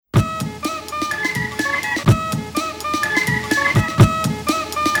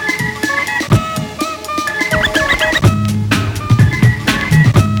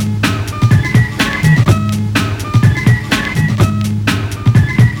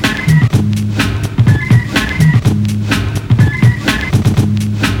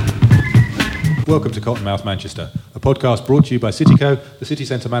Welcome to Cottonmouth Manchester, a podcast brought to you by Cityco, the city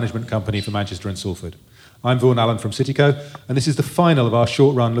centre management company for Manchester and Salford. I'm Vaughan Allen from Cityco, and this is the final of our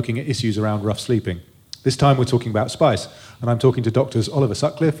short run looking at issues around rough sleeping. This time we're talking about spice, and I'm talking to doctors Oliver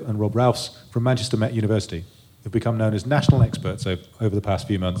Sutcliffe and Rob Ralphs from Manchester Met University, who've become known as national experts over the past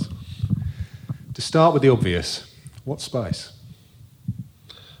few months. To start with the obvious, what's spice?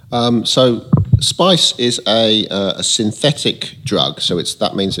 So spice is a synthetic drug, so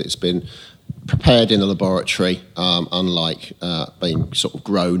that means that it's been prepared in a laboratory, unlike being sort of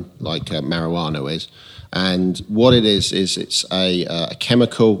grown like marijuana is. And what it is it's a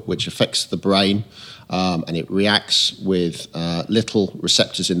chemical which affects the brain, and it reacts with little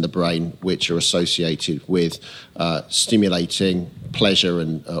receptors in the brain which are associated with stimulating pleasure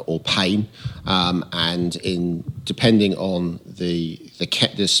and or pain, and depending on the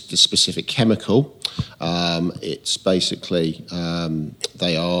specific chemical, it's basically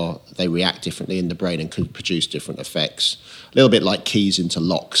they react differently in the brain and can produce different effects. A little bit like keys into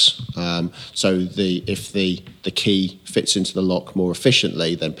locks. So if the key fits into the lock more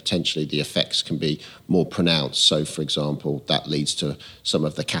efficiently, then potentially the effects can be more pronounced. So, for example, that leads to some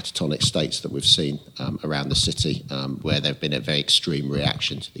of the catatonic states that we've seen around the city, where there have been a very extreme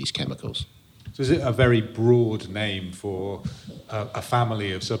reaction to these chemicals. So is it a very broad name for a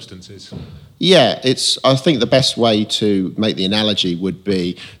family of substances? Yeah, I think the best way to make the analogy would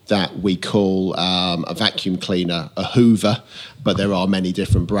be that we call a vacuum cleaner a Hoover, but there are many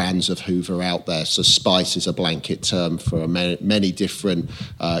different brands of Hoover out there. So spice is a blanket term for many different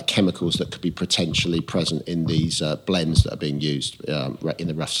chemicals that could be potentially present in these blends that are being used in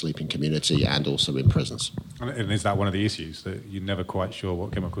the rough sleeping community and also in prisons. And is that one of the issues, that you're never quite sure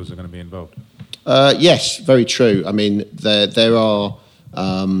what chemicals are going to be involved? Yes, very true. I mean,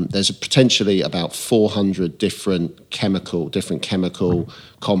 there's potentially about 400 different chemical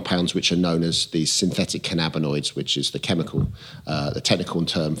compounds which are known as these synthetic cannabinoids, which is the technical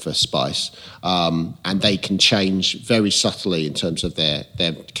term for spice, and they can change very subtly in terms of their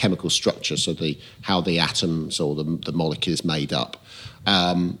chemical structure, so how the atoms or the molecule is made up,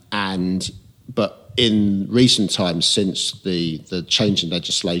 but in recent times, since the change in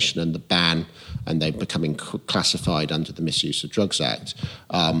legislation and the ban, and they're becoming classified under the Misuse of Drugs Act,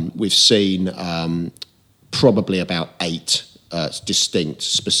 we've seen probably about 8 distinct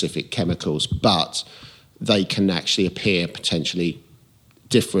specific chemicals, but they can actually appear potentially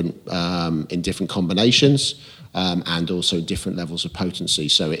different in different combinations, and also different levels of potency.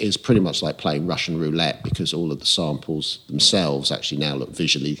 So it is pretty much like playing Russian roulette, because all of the samples themselves actually now look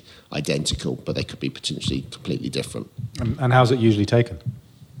visually identical, but they could be potentially completely different. And how's it usually taken?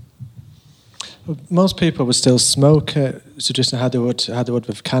 Most people would still smoke it, suggesting how they would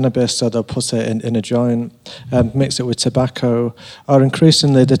with cannabis, so they'll put it in a joint, mix it with tobacco, or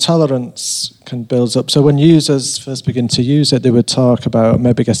increasingly the tolerance can build up. So when users first begin to use it, they would talk about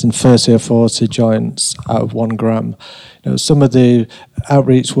maybe getting 30 or 40 joints out of 1 gram. Some of the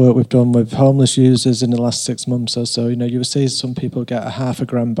outreach work we've done with homeless users in the last 6 months or so, you would see some people get a half a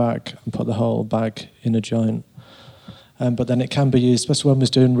gram bag and put the whole bag in a joint. But then it can be used, especially when we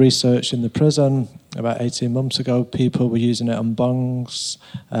was doing research in the prison about 18 months ago, people were using it on bongs,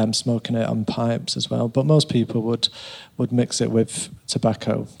 smoking it on pipes as well. But most people would mix it with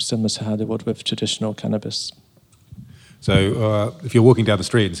tobacco, similar to how they would with traditional cannabis. So if you're walking down the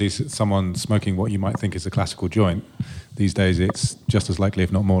street and see someone smoking what you might think is a classical joint, these days it's just as likely,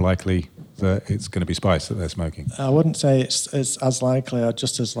 if not more likely, that it's going to be spice that they're smoking. I wouldn't say it's as likely or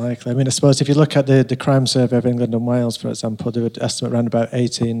just as likely. I mean, I suppose if you look at the crime survey of England and Wales, for example, they would estimate around about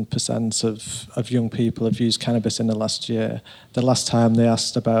 18% of young people have used cannabis in the last year. The last time they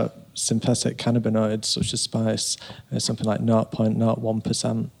asked about synthetic cannabinoids, such as spice, it's something like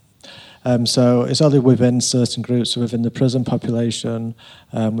 0.01%. So it's only within certain groups, within the prison population,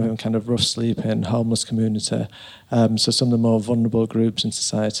 within kind of rough sleeping, homeless community. So some of the more vulnerable groups in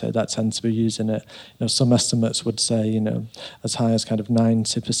society that tend to be using it. Some estimates would say, as high as kind of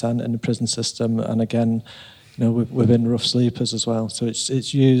 90% in the prison system, and again, within rough sleepers as well. So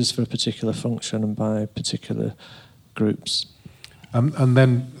it's used for a particular function and by particular groups. And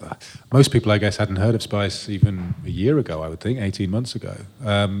then most people, I guess, hadn't heard of spice even a year ago, I would think, 18 months ago.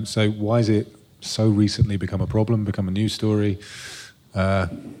 So why is it so recently become a problem, become a news story,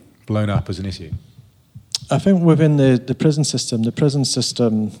 blown up as an issue? I think within the prison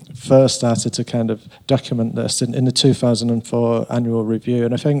system first started to kind of document this in the 2004 annual review.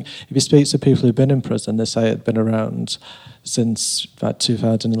 And I think if you speak to people who've been in prison, they say it's been around since about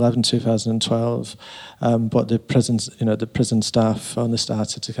 2011, 2012. But the prison staff only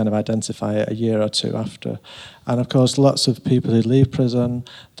started to kind of identify it a year or two after. And of course, lots of people who leave prison,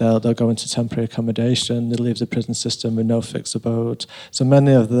 they'll go into temporary accommodation, they leave the prison system with no fixed abode. So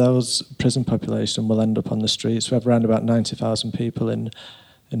many of those prison population will end up on the streets. We have around about 90,000 people in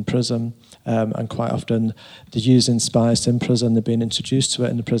prison, and quite often they're using spice in prison, they're being introduced to it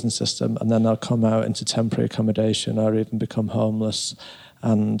in the prison system, and then they'll come out into temporary accommodation or even become homeless.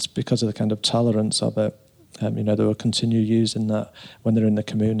 And because of the kind of tolerance of it, they will continue using that when they're in the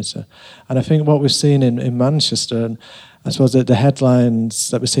community. And I think what we've seen in Manchester, and I suppose that the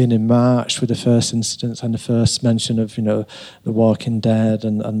headlines that we're seeing in March with the first incidents and the first mention of, The Walking Dead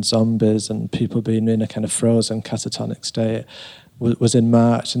and zombies and people being in a kind of frozen catatonic state was in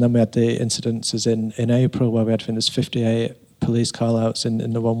March. And then we had the incidences in April where we had, I think there's 58 police call-outs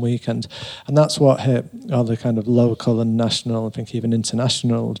in the one weekend. And that's what hit all the kind of local and national, I think even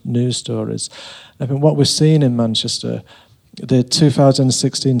international news stories. I think what we're seeing in Manchester, the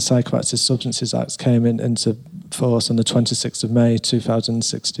 2016 Psychoactive Substances Act came into force on the 26th of May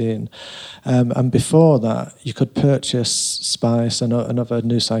 2016. And before that, you could purchase spice and other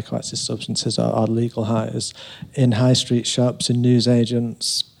new psychoactive substances or legal highs in high street shops, in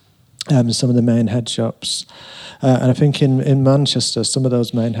newsagents, some of the main head shops. And I think in Manchester, some of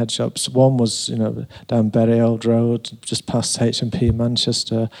those main head shops, one was, down Bury Old Road, just past H&P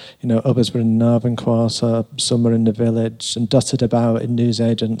Manchester. Others were in the Northern Quarter, some were in the village, and dotted about in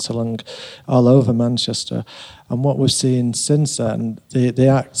newsagents all over Manchester. And what we've seen since then, the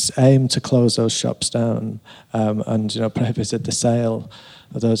Act's aim to close those shops down and prohibited the sale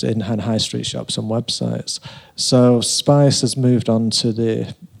of those in-hand high street shops and websites. So spice has moved on to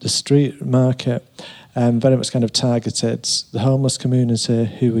the street market, very much kind of targeted the homeless community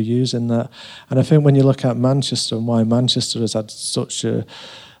who were using that. And I think when you look at Manchester and why Manchester has had such a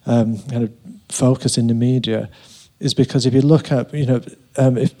kind of focus in the media, is because if you look at,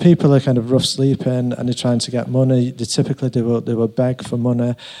 if people are kind of rough sleeping and they're trying to get money, they will beg for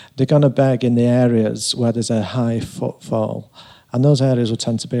money. They're going to beg in the areas where there's a high footfall. And those areas will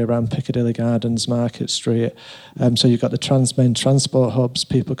tend to be around Piccadilly Gardens, Market Street. So you've got the main transport hubs,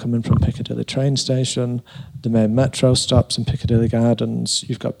 people coming from Piccadilly train station, the main metro stops in Piccadilly Gardens.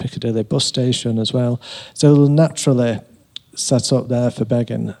 You've got Piccadilly bus station as well. So they'll naturally set up there for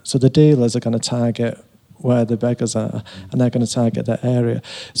begging. So the dealers are going to target where the beggars are, and they're going to target that area.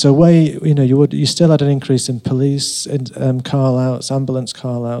 So you still had an increase in police call-outs, ambulance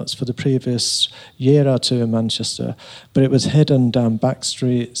call-outs for the previous year or two in Manchester, but it was hidden down back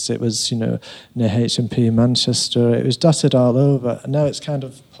streets. It was near H&P Manchester. It was dotted all over, and now it's kind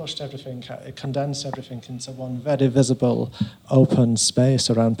of pushed everything. It condensed everything into one very visible, open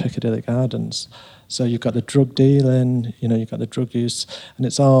space around Piccadilly Gardens. So you've got the drug dealing, you've got the drug use, and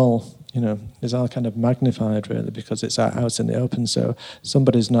it's all kind of magnified really because it's out in the open. So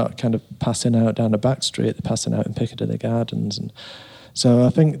somebody's not kind of passing out down a back street, they're passing out in Piccadilly Gardens. And so I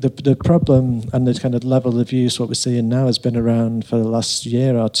think the problem and the kind of level of use, what we're seeing now, has been around for the last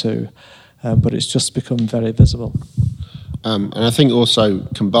year or two, but it's just become very visible. And I think also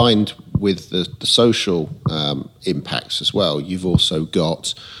combined with the social impacts as well, you've also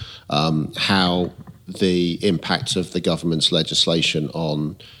got how the impact of the government's legislation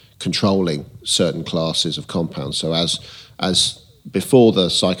on controlling certain classes of compounds. So as before the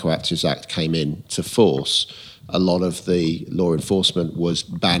Psychoactives Act came into force, a lot of the law enforcement was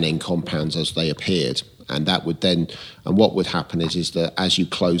banning compounds as they appeared. And that would then, and what would happen is that as you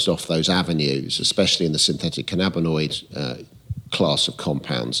closed off those avenues, especially in the synthetic cannabinoid class of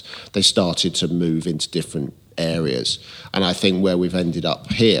compounds, they started to move into different areas. And I think where we've ended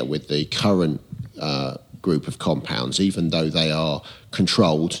up here with the current group of compounds, even though they are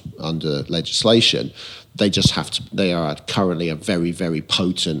controlled under legislation, they are currently a very, very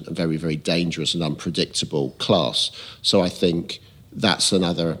potent, very, very dangerous and unpredictable class. So I think that's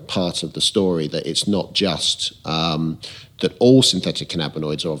another part of the story, that it's not just that all synthetic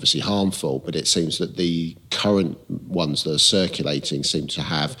cannabinoids are obviously harmful, but it seems that the current ones that are circulating seem to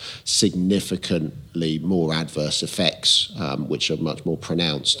have significantly more adverse effects, which are much more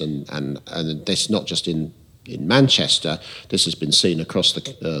pronounced. And this not just in Manchester, this has been seen across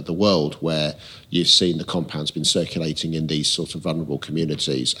the world, where you've seen the compounds been circulating in these sort of vulnerable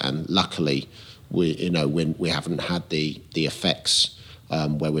communities, and luckily we haven't had the effects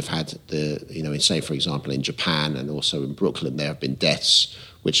where we've had say for example in Japan and also in Brooklyn there have been deaths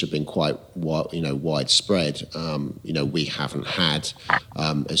which have been quite widespread. We haven't had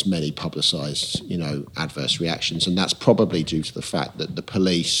as many publicised adverse reactions, and that's probably due to the fact that the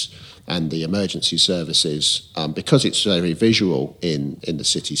police and the emergency services, because it's very visual in the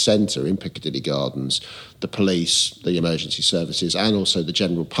city centre, in Piccadilly Gardens, the police, the emergency services, and also the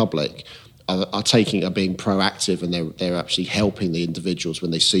general public are being proactive, and they're actually helping the individuals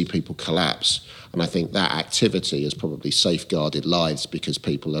when they see people collapse. And I think that activity has probably safeguarded lives, because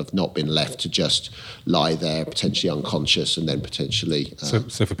people have not been left to just lie there potentially unconscious and then potentially...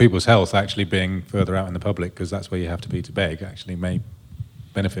 So for people's health, actually being further out in the public, because that's where you have to be to beg, actually may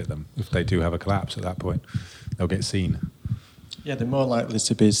benefit them. If they do have a collapse at that point, they'll get seen. Yeah, they're more likely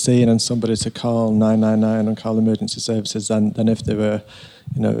to be seen and somebody to call 999 and call emergency services than if they were,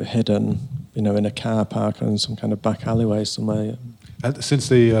 hidden, in a car park or in some kind of back alleyway somewhere. Since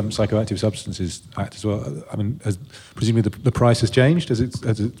the Psychoactive Substances Act as well, I mean, presumably the price has changed? Has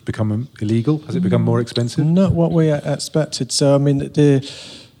it become illegal? Has it become more expensive? Not what we expected. So, I mean, the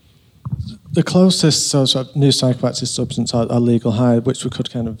closest sort of new psychoactive substance are legal high, which we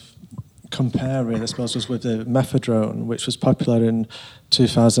could kind of compare, really, I suppose, was with the mephedrone, which was popular in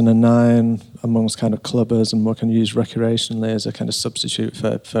 2009 amongst kind of clubbers and more kind of used recreationally as a kind of substitute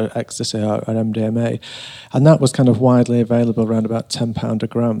for ecstasy or MDMA. And that was kind of widely available around about £10 a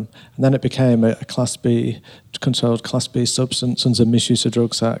gram. And then it became a Class B, controlled Class B substance under the Misuse of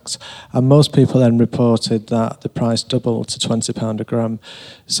Drugs Act. And most people then reported that the price doubled to £20 a gram.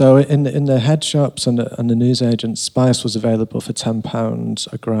 So in the head shops and the newsagents, Spice was available for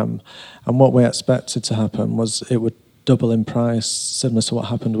 £10 a gram. And what we expected to happen was it would double in price, similar to what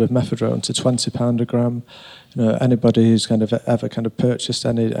happened with mephedrone, to £20 a gram. Anybody who's kind of ever kind of purchased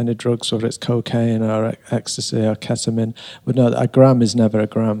any drugs, whether it's cocaine or ecstasy or ketamine, would know that a gram is never a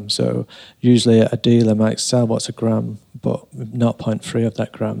gram. So usually a dealer might sell what's a gram, but 0.3 of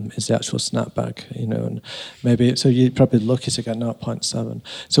that gram is the actual snap bag, and maybe, so you're probably lucky to get 0.7.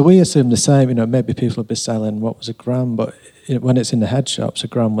 So we assume the same, maybe people would be selling what was a gram, but when it's in the head shops, a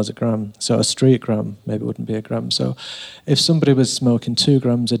gram was a gram. So a street gram maybe wouldn't be a gram. So if somebody was smoking 2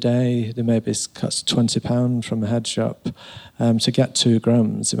 grams a day, they maybe cost £20 from a head shop. To get 2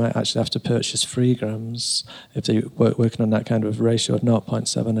 grams, they might actually have to purchase 3 grams if they were working on that kind of ratio of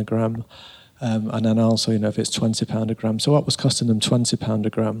 0.7 a gram. And then also, if it's £20 a gram. So what was costing them £20 a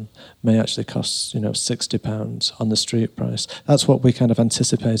gram may actually cost, £60 on the street price. That's what we kind of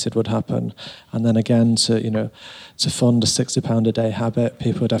anticipated would happen. And then again, to fund a £60 a day habit,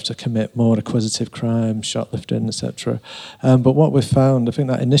 people would have to commit more acquisitive crime, shoplifting, etc. But what we've found, I think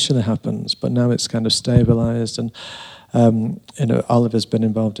that initially happens, but now it's kind of stabilised. And, Oliver's been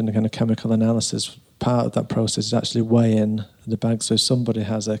involved in a kind of chemical analysis. Part of that process is actually weighing the bag. So somebody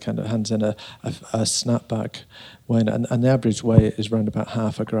has a kind of hands in a snap bag, weighing, and the average weight is around about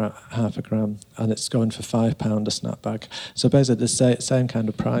half a gram, and it's going for £5 a snap bag. So basically the same kind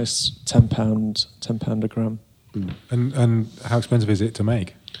of price, £10 a gram. Mm. And how expensive is it to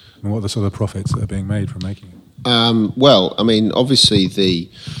make? And what are the sort of profits that are being made from making it? Well, I mean, obviously the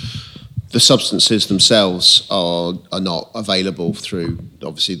substances themselves are not available through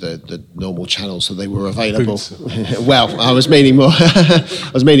obviously the normal channels that they were available. Well, I was meaning more.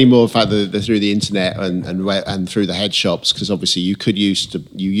 In fact, through the internet and through the head shops, because obviously you used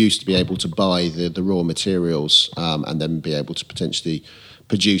to be able to buy the raw materials and then be able to potentially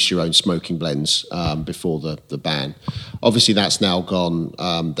produce your own smoking blends before the ban. Obviously, that's now gone.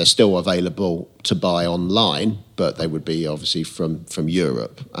 They're still available to buy online, but they would be obviously from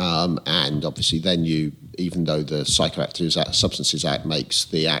Europe. And obviously, then even though the Psychoactive Substances Act makes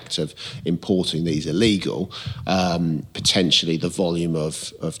the act of importing these illegal, potentially the volume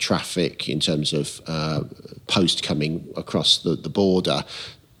of traffic in terms of post coming across the border,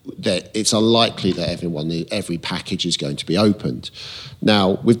 that it's unlikely that every package is going to be opened.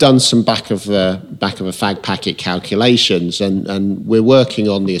 Now, we've done some back of a fag packet calculations, and we're working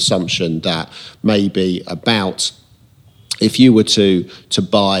on the assumption that maybe about, if you were to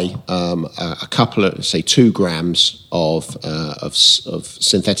buy a couple of, say, 2 grams of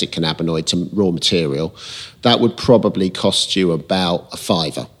synthetic cannabinoid to raw material, that would probably cost you about a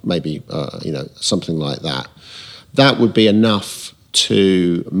 £5, maybe something like that. That would be enough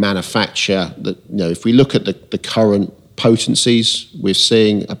to manufacture if we look at the current potencies, we're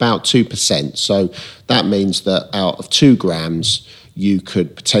seeing about 2%. So that means that out of 2 grams, you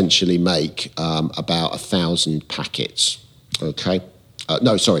could potentially make about 1,000 packets. Okay.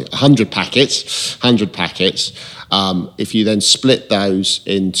 100 packets. 100 packets. If you then split those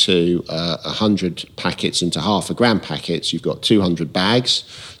into 100 packets into half a gram packets, you've got 200 bags.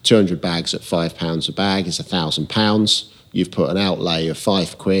 200 bags at £5 a bag is £1,000. You've put an outlay of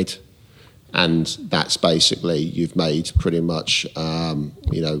 £5, and that's basically, you've made pretty much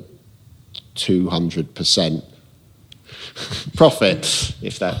 200%. profit.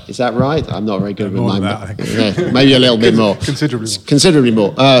 If that is that right? I'm not very good with more my than that, I think. Yeah, maybe a little bit more. Considerably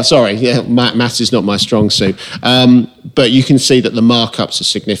more. Sorry, maths is not my strong suit. But you can see that the markups are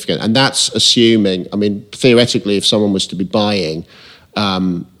significant, and that's assuming. I mean, theoretically, if someone was to be buying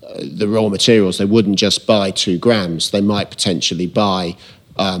the raw materials, they wouldn't just buy 2 grams. They might potentially buy.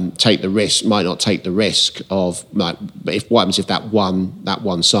 Take the risk, might not take the risk of, what happens if that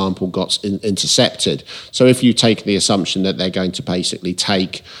one sample got intercepted? So if you take the assumption that they're going to basically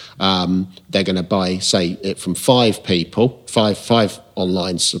take, they're going to buy, say, it from 5 people, five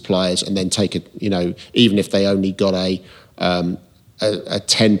online suppliers, and then take it, even if they only got a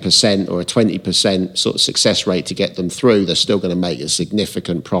 10% or a 20% sort of success rate to get them through, they're still going to make a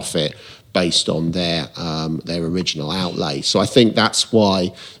significant profit based on their original outlay. So I think that's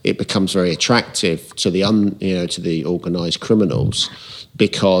why it becomes very attractive to the organised criminals,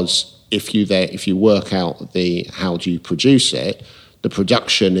 because if you work out how do you produce it, the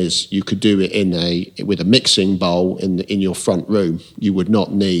production is, you could do it with a mixing bowl in your front room. You would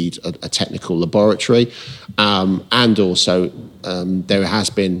not need a technical laboratory, and also there has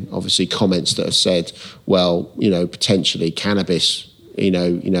been obviously comments that have said, well, potentially cannabis.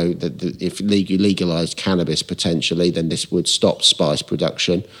 If you legalised cannabis potentially, then this would stop spice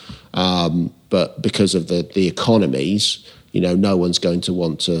production. But because of the economies, no one's going to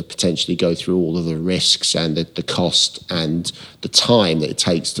want to potentially go through all of the risks and the cost and the time that it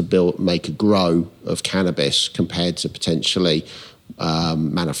takes to make a grow of cannabis compared to potentially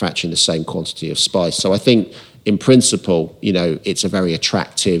manufacturing the same quantity of spice. So I think, in principle, it's a very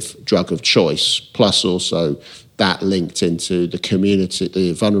attractive drug of choice. Plus, also that linked into the community,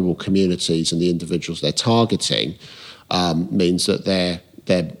 the vulnerable communities and the individuals they're targeting, means that the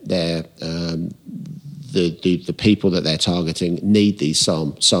people that they're targeting need these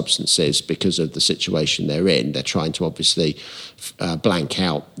substances because of the situation they're in. They're trying to obviously blank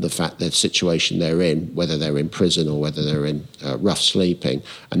out the fact that the situation they're in, whether they're in prison or whether they're in rough sleeping,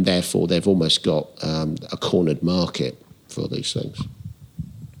 and therefore they've almost got a cornered market for these things.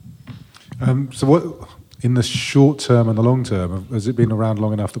 So what, in the short term and the long term, has it been around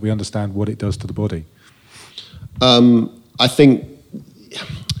long enough that we understand what it does to the body? I think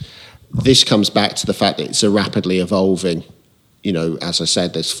this comes back to the fact that it's a rapidly evolving, as I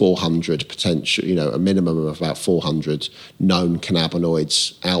said, there's 400 potential, a minimum of about 400 known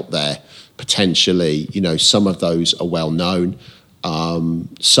cannabinoids out there. Potentially, some of those are well known.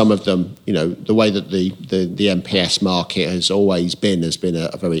 Some of them, the way that the MPS market has always been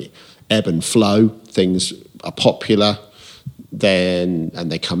a very ebb and flow. Things are popular,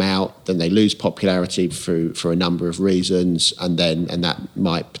 and they come out, then they lose popularity for a number of reasons, and that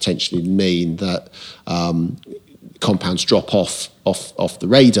might potentially mean that compounds drop off the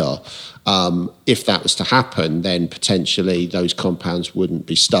radar. If that was to happen, then potentially those compounds wouldn't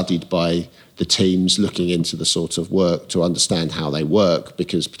be studied by the teams looking into the sort of work to understand how they work,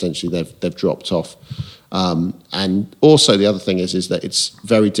 because potentially they've dropped off. And also the other thing is that it's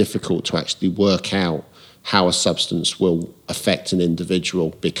very difficult to actually work out how a substance will affect an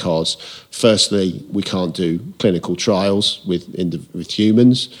individual, because firstly, we can't do clinical trials with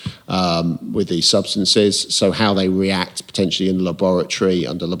humans with these substances. So how they react potentially in the laboratory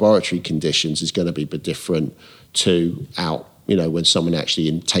under laboratory conditions is going to be a bit different to when someone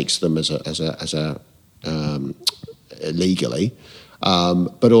actually takes them as a legally.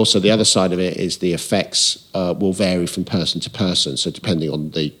 But also the other side of it is the effects will vary from person to person. So depending on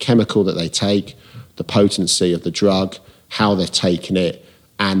the chemical that they take, the potency of the drug, how they've taken it,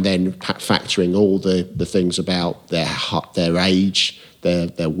 and then factoring all the things about their age,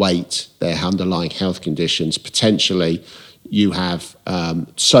 their weight, their underlying health conditions. Potentially, you have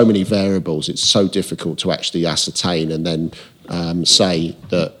so many variables, it's so difficult to actually ascertain and then say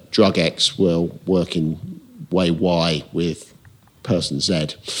that drug X will work in way Y with person Z.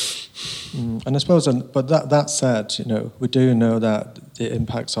 And I suppose, but that said, we do know that it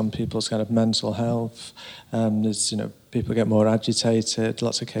impacts on people's kind of mental health. There's, people get more agitated.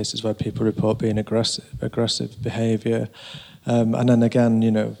 Lots of cases where people report being aggressive behaviour. And then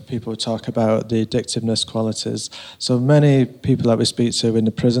again, people talk about the addictiveness qualities. So many people that we speak to in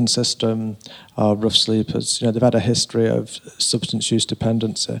the prison system are rough sleepers. They've had a history of substance use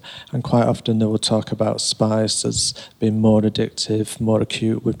dependency, and quite often they will talk about spice as being more addictive, more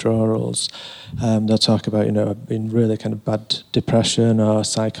acute withdrawals. They'll talk about, being really kind of bad depression or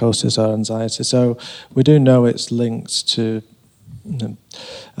psychosis or anxiety. So we do know it's linked to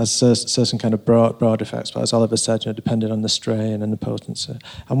as certain kind of broad effects, but as Oliver said, depending on the strain and the potency.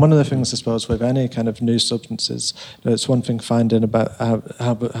 And one of the things, I suppose, with any kind of new substances, it's one thing finding about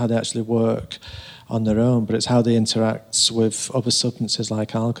how they actually work on their own, but it's how they interact with other substances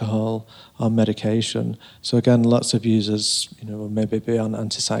like alcohol or medication. So again, lots of users, will maybe be on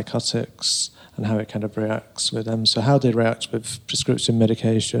antipsychotics and how it kind of reacts with them. So how they react with prescription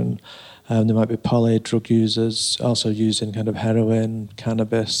medication. There might be poly drug users also using kind of heroin,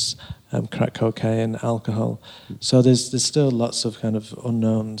 cannabis, crack cocaine, alcohol. So there's still lots of kind of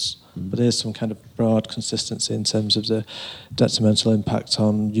unknowns, but there's some kind of broad consistency in terms of the detrimental impact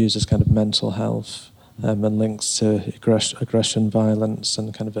on users' kind of mental health and links to aggression, violence,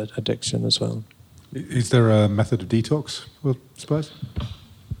 and kind of addiction as well. Is there a method of detox, I suppose?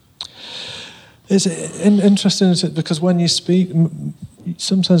 It's interesting because when you speak,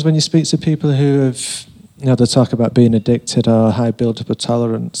 sometimes when you speak to people who have, they talk about being addicted or high build-up of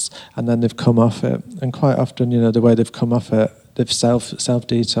tolerance, and then they've come off it, and quite often, the way they've come off it, they've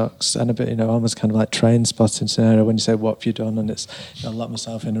self-detox, and a bit, almost kind of like train spotting scenario when you say, what have you done? And it's, I locked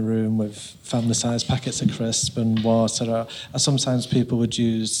myself in a room with family-sized packets of crisps and water. Or sometimes people would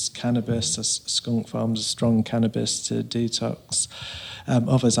use cannabis, as skunk forms of strong cannabis to detox.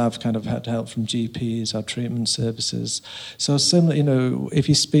 Others have kind of had help from GPs or treatment services. So similar, if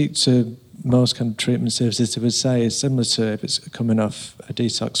you speak to most kind of treatment services, they would say it's similar to if it's coming off a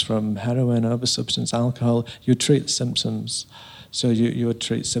detox from heroin or other substance, alcohol, you treat the symptoms. So you would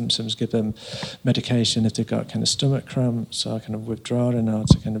treat symptoms, give them medication if they've got kind of stomach cramps or kind of withdrawing, or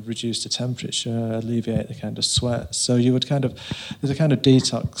to kind of reduce the temperature, alleviate the kind of sweat. So you would there's a kind of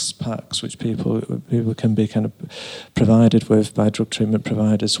detox packs which people can be kind of provided with by drug treatment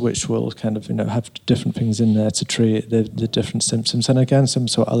providers, which will kind of have different things in there to treat the different symptoms. And again, some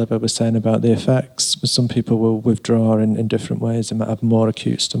sort of Oliver was saying about the effects. Some people will withdraw in different ways. They might have more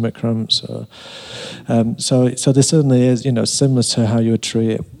acute stomach cramps. Or, so there certainly is, similar to how you would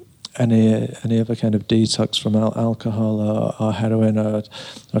treat any other kind of detox from alcohol or heroin or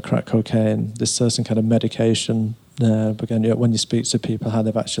crack cocaine. There's certain kind of medication. But again, when you speak to people, how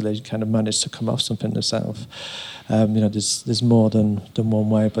they've actually kind of managed to come off something themselves, there's more than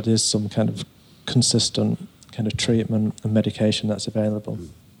one way, but there's some kind of consistent kind of treatment and medication that's available.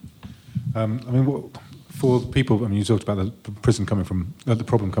 For people, you talked about the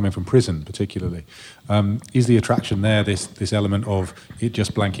problem coming from prison, particularly. Is the attraction there this element of it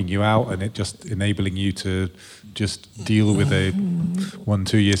just blanking you out and it just enabling you to just deal with a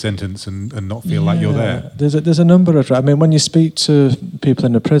 1-2 year sentence and not feel like you're there? There's a number of. When you speak to people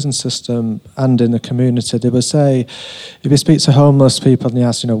in the prison system and in the community, they will say, if you speak to homeless people and you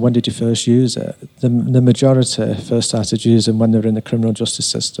ask, when did you first use it? The majority first started using when they were in the criminal justice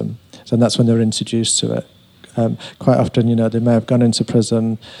system. So that's when they were introduced to it. Quite often, they may have gone into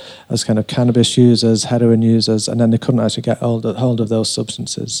prison as kind of cannabis users, heroin users, and then they couldn't actually get hold of those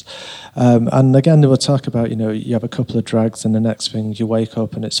substances. And again, they will talk about, you have a couple of drags and the next thing you wake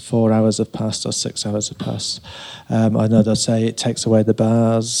up and it's 4 hours have passed or 6 hours have passed. I know they'll say it takes away the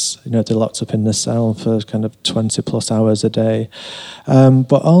bars, they're locked up in the cell for kind of 20 plus hours a day.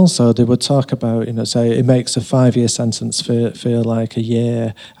 But also they would talk about, say it makes a 5-year sentence feel like a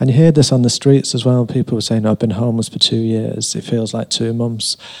year. And you hear this on the streets as well. People were saying, I've been homeless for 2 years. It feels like 2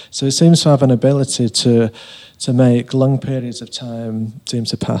 months. So it seems to have an ability to make long periods of time seem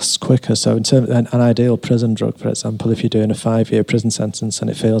to pass quicker. So in terms of an ideal prison drug, for example, if you're doing a 5-year prison sentence and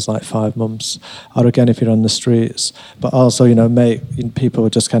it feels like 5 months, or again if you're on the streets, but also people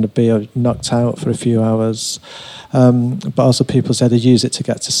would just kind of be knocked out for a few hours. But also people say they use it to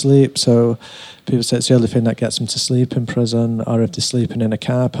get to sleep. So people say it's the only thing that gets them to sleep in prison, or if they're sleeping in a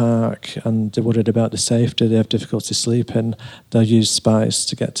car park and they're worried about the safety, they have difficulty sleeping, they'll use spice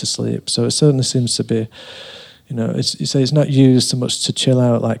to get to sleep. So it certainly seems to be, it's not used so much to chill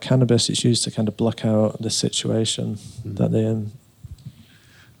out like cannabis, it's used to kind of block out the situation that they're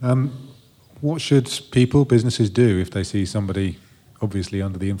in. What should businesses do if they see somebody obviously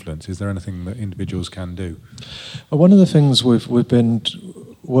under the influence? Is there anything that individuals can do? Well, one of the things we've been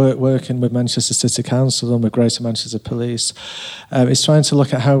working with Manchester City Council and with Greater Manchester Police is trying to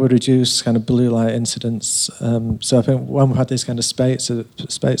look at how we reduce kind of blue light incidents. So I think when we've had these kind of spates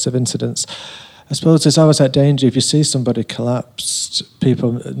of incidents, I suppose there's always that danger if you see somebody collapsed,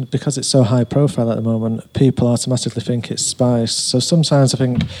 people, because it's so high profile at the moment, people automatically think it's spice. So sometimes I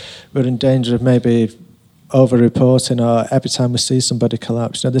think we're in danger of maybe over-reporting, or every time we see somebody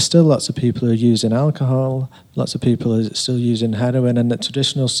collapse. There's still lots of people who are using alcohol, lots of people who are still using heroin and the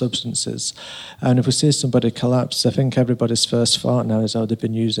traditional substances. And if we see somebody collapse, I think everybody's first thought now is, they've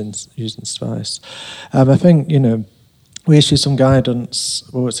been using spice. I think, we issue some guidance.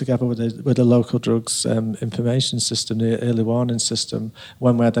 We work together with the local drugs information system, the early warning system,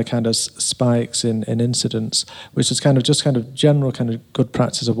 when we had the kind of spikes in incidents, which is kind of general kind of good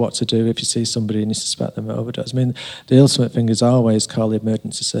practice of what to do if you see somebody and you suspect them of overdose. I mean, the ultimate thing is always call the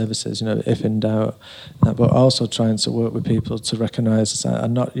emergency services, if in doubt, but also trying to work with people to recognise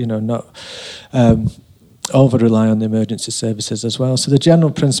and not over-rely on the emergency services as well. So the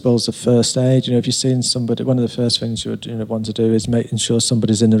general principles of first aid, if you've seen somebody, one of the first things you would want to do is making sure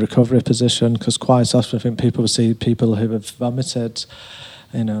somebody's in a recovery position, because quite often I think people will see people who have vomited,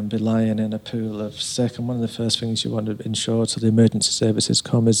 and be lying in a pool of sick. And one of the first things you want to ensure till the emergency services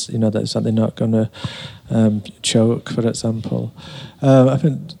come is, that they're not going to choke, for example. I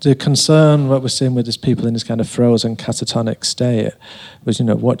think the concern, what we're seeing with these people in this kind of frozen catatonic state, was,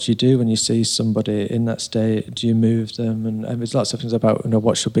 what do you do when you see somebody in that state? Do you move them? And there's lots of things about,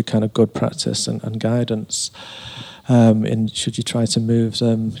 what should be kind of good practice and guidance. Should you try to move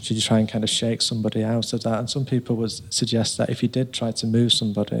them? Should you try and kind of shake somebody out of that? And some people would suggest that if you did try to move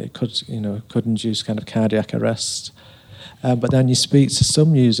somebody, it could induce kind of cardiac arrest. But then you speak to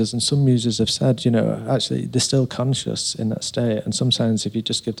some users, and some users have said, actually they're still conscious in that state. And sometimes if you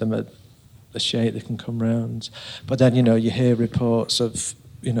just give them a shake, they can come round. But then, you hear reports of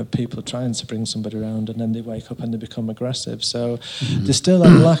people trying to bring somebody around, and then they wake up and they become aggressive. So there's still a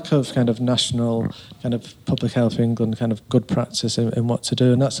lack of kind of national kind of public health England kind of good practice in what to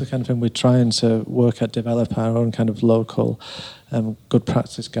do, and that's the kind of thing we're trying to work at, develop our own kind of local good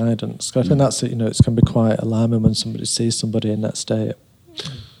practice guidance. I think that's it's going to be quite alarming when somebody sees somebody in that state.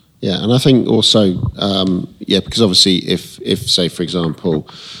 Yeah, and I think also, because obviously if say, for example,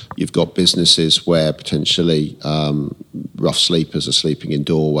 you've got businesses where potentially rough sleepers are sleeping in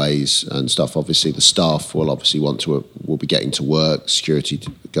doorways and stuff, obviously the staff will will be getting to work, security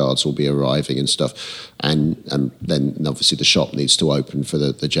guards will be arriving and stuff, and then obviously the shop needs to open for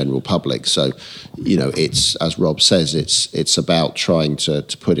the general public. So, it's, as Rob says, it's about trying to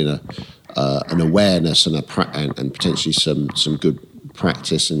put in an awareness and potentially some good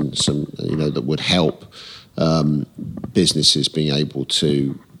practice and some that would help businesses being able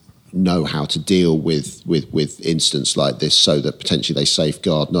to know how to deal with incidents like this, so that potentially they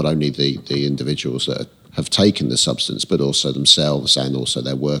safeguard not only the individuals that have taken the substance, but also themselves and also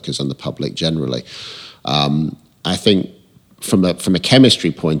their workers and the public generally. I think from a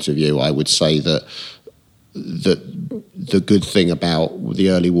chemistry point of view, I would say that the good thing about the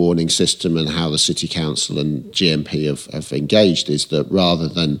early warning system and how the City Council and GMP have engaged is that rather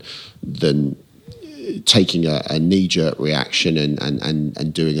than taking a knee-jerk reaction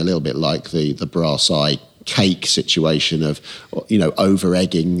and doing a little bit like the brass eye cake situation of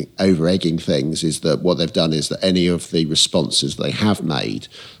over-egging things, is that what they've done is that any of the responses they have made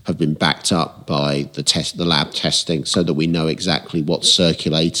have been backed up by the lab testing, so that we know exactly what's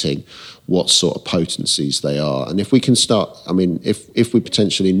circulating, what sort of potencies they are. And if we can start, if we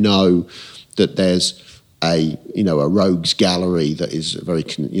potentially know that there's a rogues gallery that is very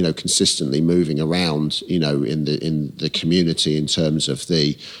consistently moving around in the community in terms of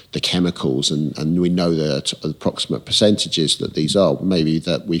the chemicals, and we know the approximate percentages that these are, maybe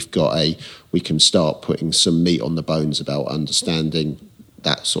that we can start putting some meat on the bones about understanding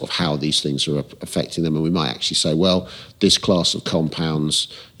that sort of how these things are affecting them. And we might actually say, well, this class of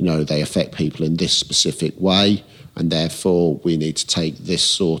compounds, they affect people in this specific way, and therefore we need to take this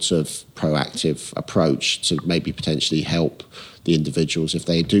sort of proactive approach to maybe potentially help the individuals if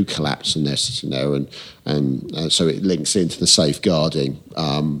they do collapse and they're sitting there. And so it links into the safeguarding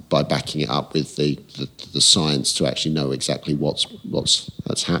by backing it up with the science to actually know exactly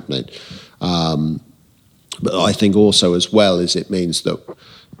what's happening. But I think also as well is it means that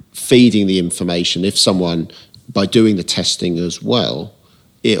feeding the information, if someone, by doing the testing as well,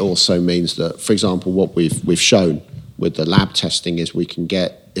 it also means that, for example, what we've shown with the lab testing is we can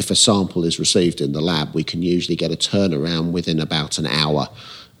get, if a sample is received in the lab, we can usually get a turnaround within about an hour.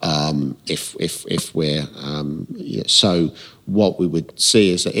 If we're so what we would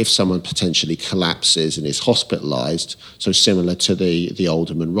see is that if someone potentially collapses and is hospitalised, so similar to the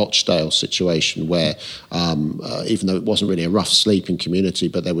Oldham and Rochdale situation, where even though it wasn't really a rough sleeping community,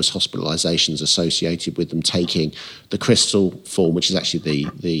 but there was hospitalisations associated with them taking the crystal form, which is actually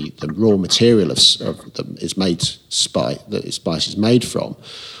the raw material that spice is made from.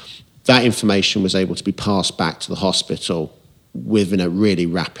 That information was able to be passed back to the hospital within a really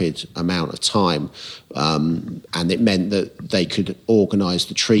rapid amount of time, and it meant that they could organise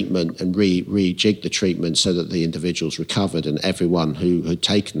the treatment and rejig the treatment so that the individuals recovered, and everyone who had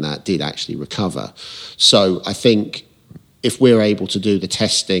taken that did actually recover. So I think if we're able to do the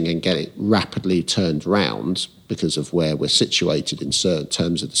testing and get it rapidly turned round because of where we're situated in certain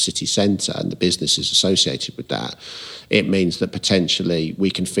terms of the city centre and the businesses associated with that, it means that potentially we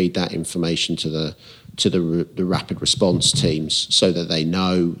can feed that information to the rapid response teams, so that they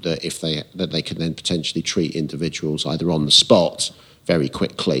know that that they can then potentially treat individuals either on the spot very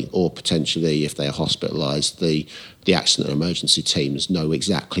quickly, or potentially if they are hospitalised, the accident and emergency teams know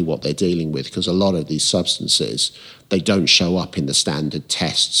exactly what they're dealing with, because a lot of these substances, they don't show up in the standard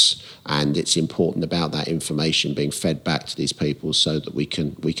tests, and it's important about that information being fed back to these people so that we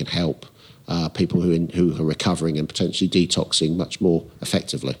can help people who are recovering and potentially detoxing much more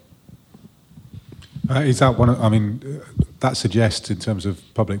effectively. Is that that suggests in terms of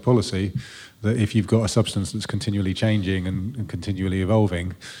public policy that if you've got a substance that's continually changing and continually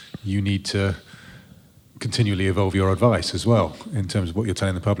evolving, you need to continually evolve your advice as well in terms of what you're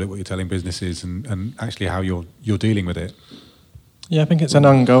telling the public, what you're telling businesses, and actually how you're dealing with it. Yeah, I think it's an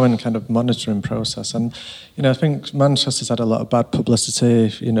ongoing kind of monitoring process. And, I think Manchester's had a lot of bad publicity,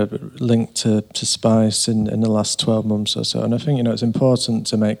 linked to spice in the last 12 months or so. And I think, it's important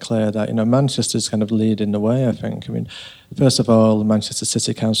to make clear that, Manchester's kind of leading the way, I think. First of all, the Manchester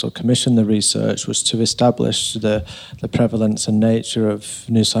City Council commissioned the research was to establish the prevalence and nature of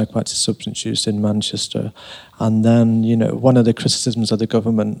new psychoactive substance use in Manchester. And then, one of the criticisms of the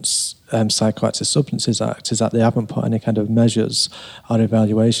government's Psychoactive Substances Act is that they haven't put any kind of measures or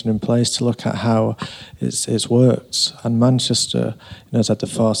evaluation in place to look at how it's worked. And Manchester has had the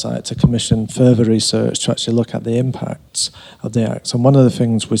foresight to commission further research to actually look at the impacts of the Act. And one of the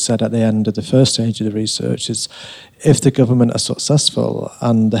things we said at the end of the first stage of the research is, if the government are successful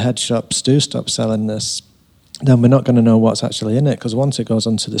and the head shops do stop selling this, then we're not going to know what's actually in it, because once it goes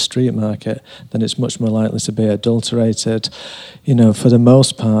onto the street market, then it's much more likely to be adulterated. For the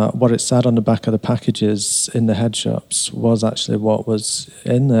most part, what it said on the back of the packages in the head shops was actually what was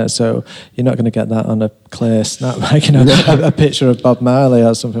in there. So you're not going to get that on a clear snapback, a picture of Bob Marley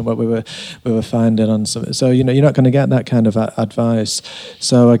or something what we were finding on something. So you're not going to get that kind of advice.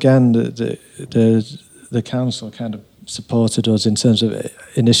 So again, the council kind of supported us in terms of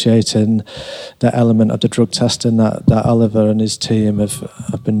initiating the element of the drug testing that Oliver and his team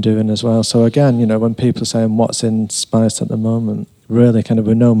have been doing as well. So again, when people are saying what's in spice at the moment, really kind of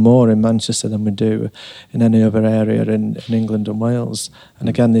we know more in Manchester than we do in any other area in England and Wales. And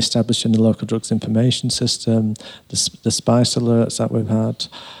again, the establishing the local drugs information system, the spice alerts that we've had,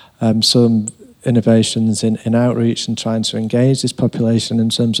 some innovations in outreach and trying to engage this population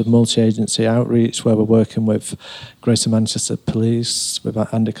in terms of multi-agency outreach, where we're working with Greater Manchester Police, with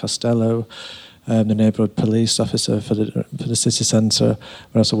Andy Costello, the neighbourhood police officer for the city centre.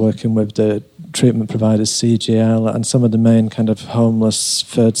 We're also working with the treatment providers CGL and some of the main kind of homeless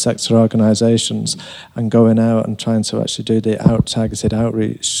third sector organisations, and going out and trying to actually do the targeted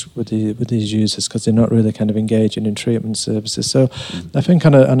outreach with these users, because they're not really kind of engaging in treatment services. So I think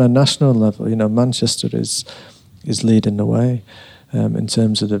on a national level, Manchester is leading the way. In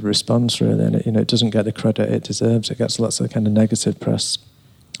terms of the response, really, and it doesn't get the credit it deserves. It gets lots of kind of negative press.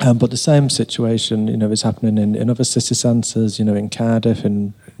 But the same situation, is happening in other city centres, in Cardiff,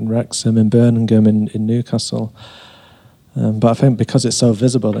 in Wrexham, in Birmingham, in Newcastle. But I think because it's so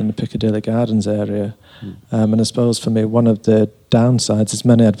visible in the Piccadilly Gardens area, and I suppose for me one of the downsides, there's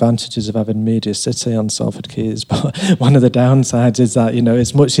many advantages of having Media City on Salford Quays, but one of the downsides is that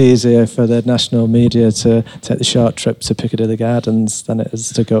it's much easier for the national media to take the short trip to Piccadilly Gardens than it is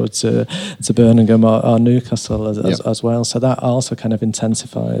to go to Birmingham or Newcastle as well. So that also kind of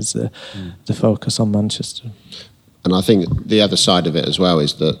intensifies the focus on Manchester. And I think the other side of it as well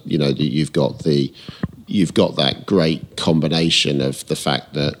is that you've got that great combination of the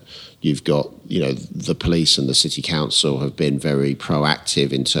fact that you've got, the police and the city council have been very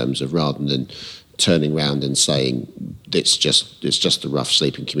proactive in terms of, rather than turning around and saying it's just a rough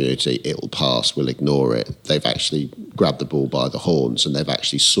sleeping community, it'll pass, we'll ignore it. They've actually grabbed the bull by the horns, and they've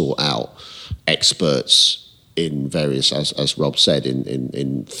actually sought out experts in various, as Rob said,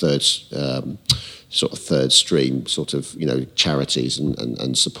 in third stream charities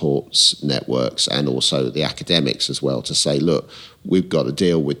and supports networks, and also the academics as well, to say, look, we've got to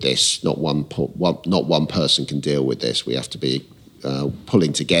deal with this. Not one person can deal with this. We have to be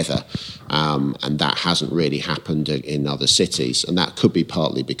pulling together, and that hasn't really happened in other cities, and that could be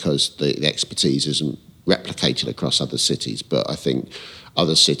partly because the expertise isn't replicated across other cities. But I think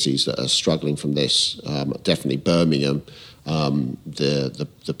other cities that are struggling from this, definitely Birmingham.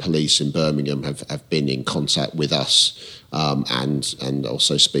 The police in Birmingham have been in contact with us, and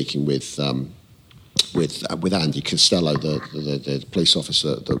also speaking with with Andy Costello, the police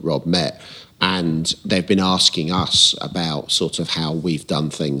officer that Rob met, and they've been asking us about sort of how we've done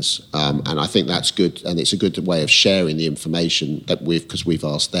things, and I think that's good, and it's a good way of sharing the information that because we've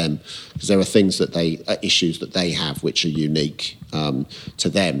asked them, because there are things that issues that they have which are unique to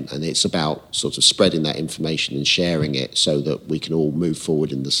them, and it's about sort of spreading that information and sharing it so that we can all move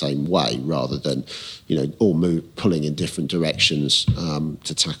forward in the same way rather than, all pulling in different directions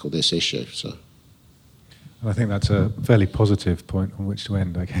to tackle this issue. So. I think that's a fairly positive point on which to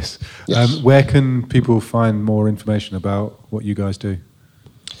end, I guess. Yes. Where can people find more information about what you guys do?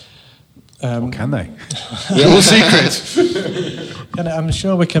 Or can they? All secret. And I'm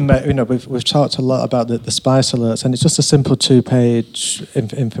sure we can make, we've talked a lot about the spice alerts, and it's just a simple 2-page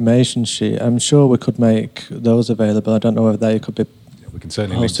information sheet. I'm sure we could make those available. I don't know whether they could be we can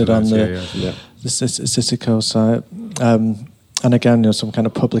certainly posted link on to the Citico site. And again, some kind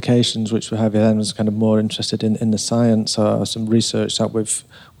of publications which we have here, was kind of more interested in the science, or some research that we've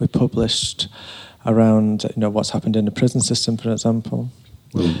published around what's happened in the prison system, for example.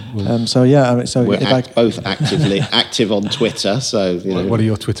 We're both active on Twitter. So what are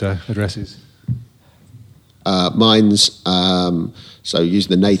your Twitter addresses? Mine's so using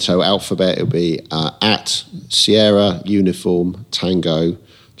the NATO alphabet, it'll be at Sierra Uniform Tango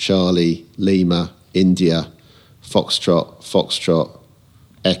Charlie Lima India Foxtrot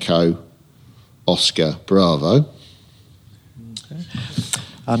Echo Oscar Bravo. Okay.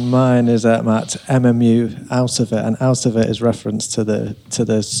 And mine is at MMU Out of It, and Out of It is reference to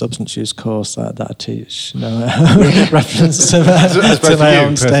the substance use course that I teach. Reference to my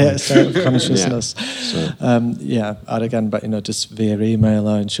own state of consciousness. And again, but just via email,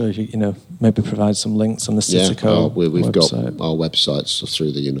 I'm sure if you maybe provide some links on the Citico we've website. got our websites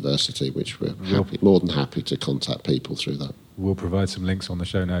through the university, which we're more than happy to contact people through that. We'll provide some links on the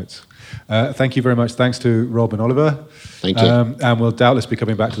show notes. Thank you very much. Thanks to Rob and Oliver. Thank you. And we'll doubtless be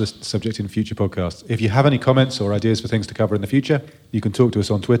coming back to this subject in future podcasts. If you have any comments or ideas for things to cover in the future, you can talk to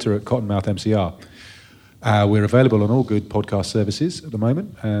us on Twitter at CottonmouthMCR. We're available on all good podcast services at the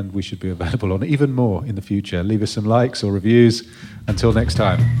moment, and we should be available on even more in the future. Leave us some likes or reviews. Until next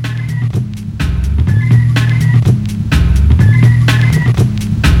time.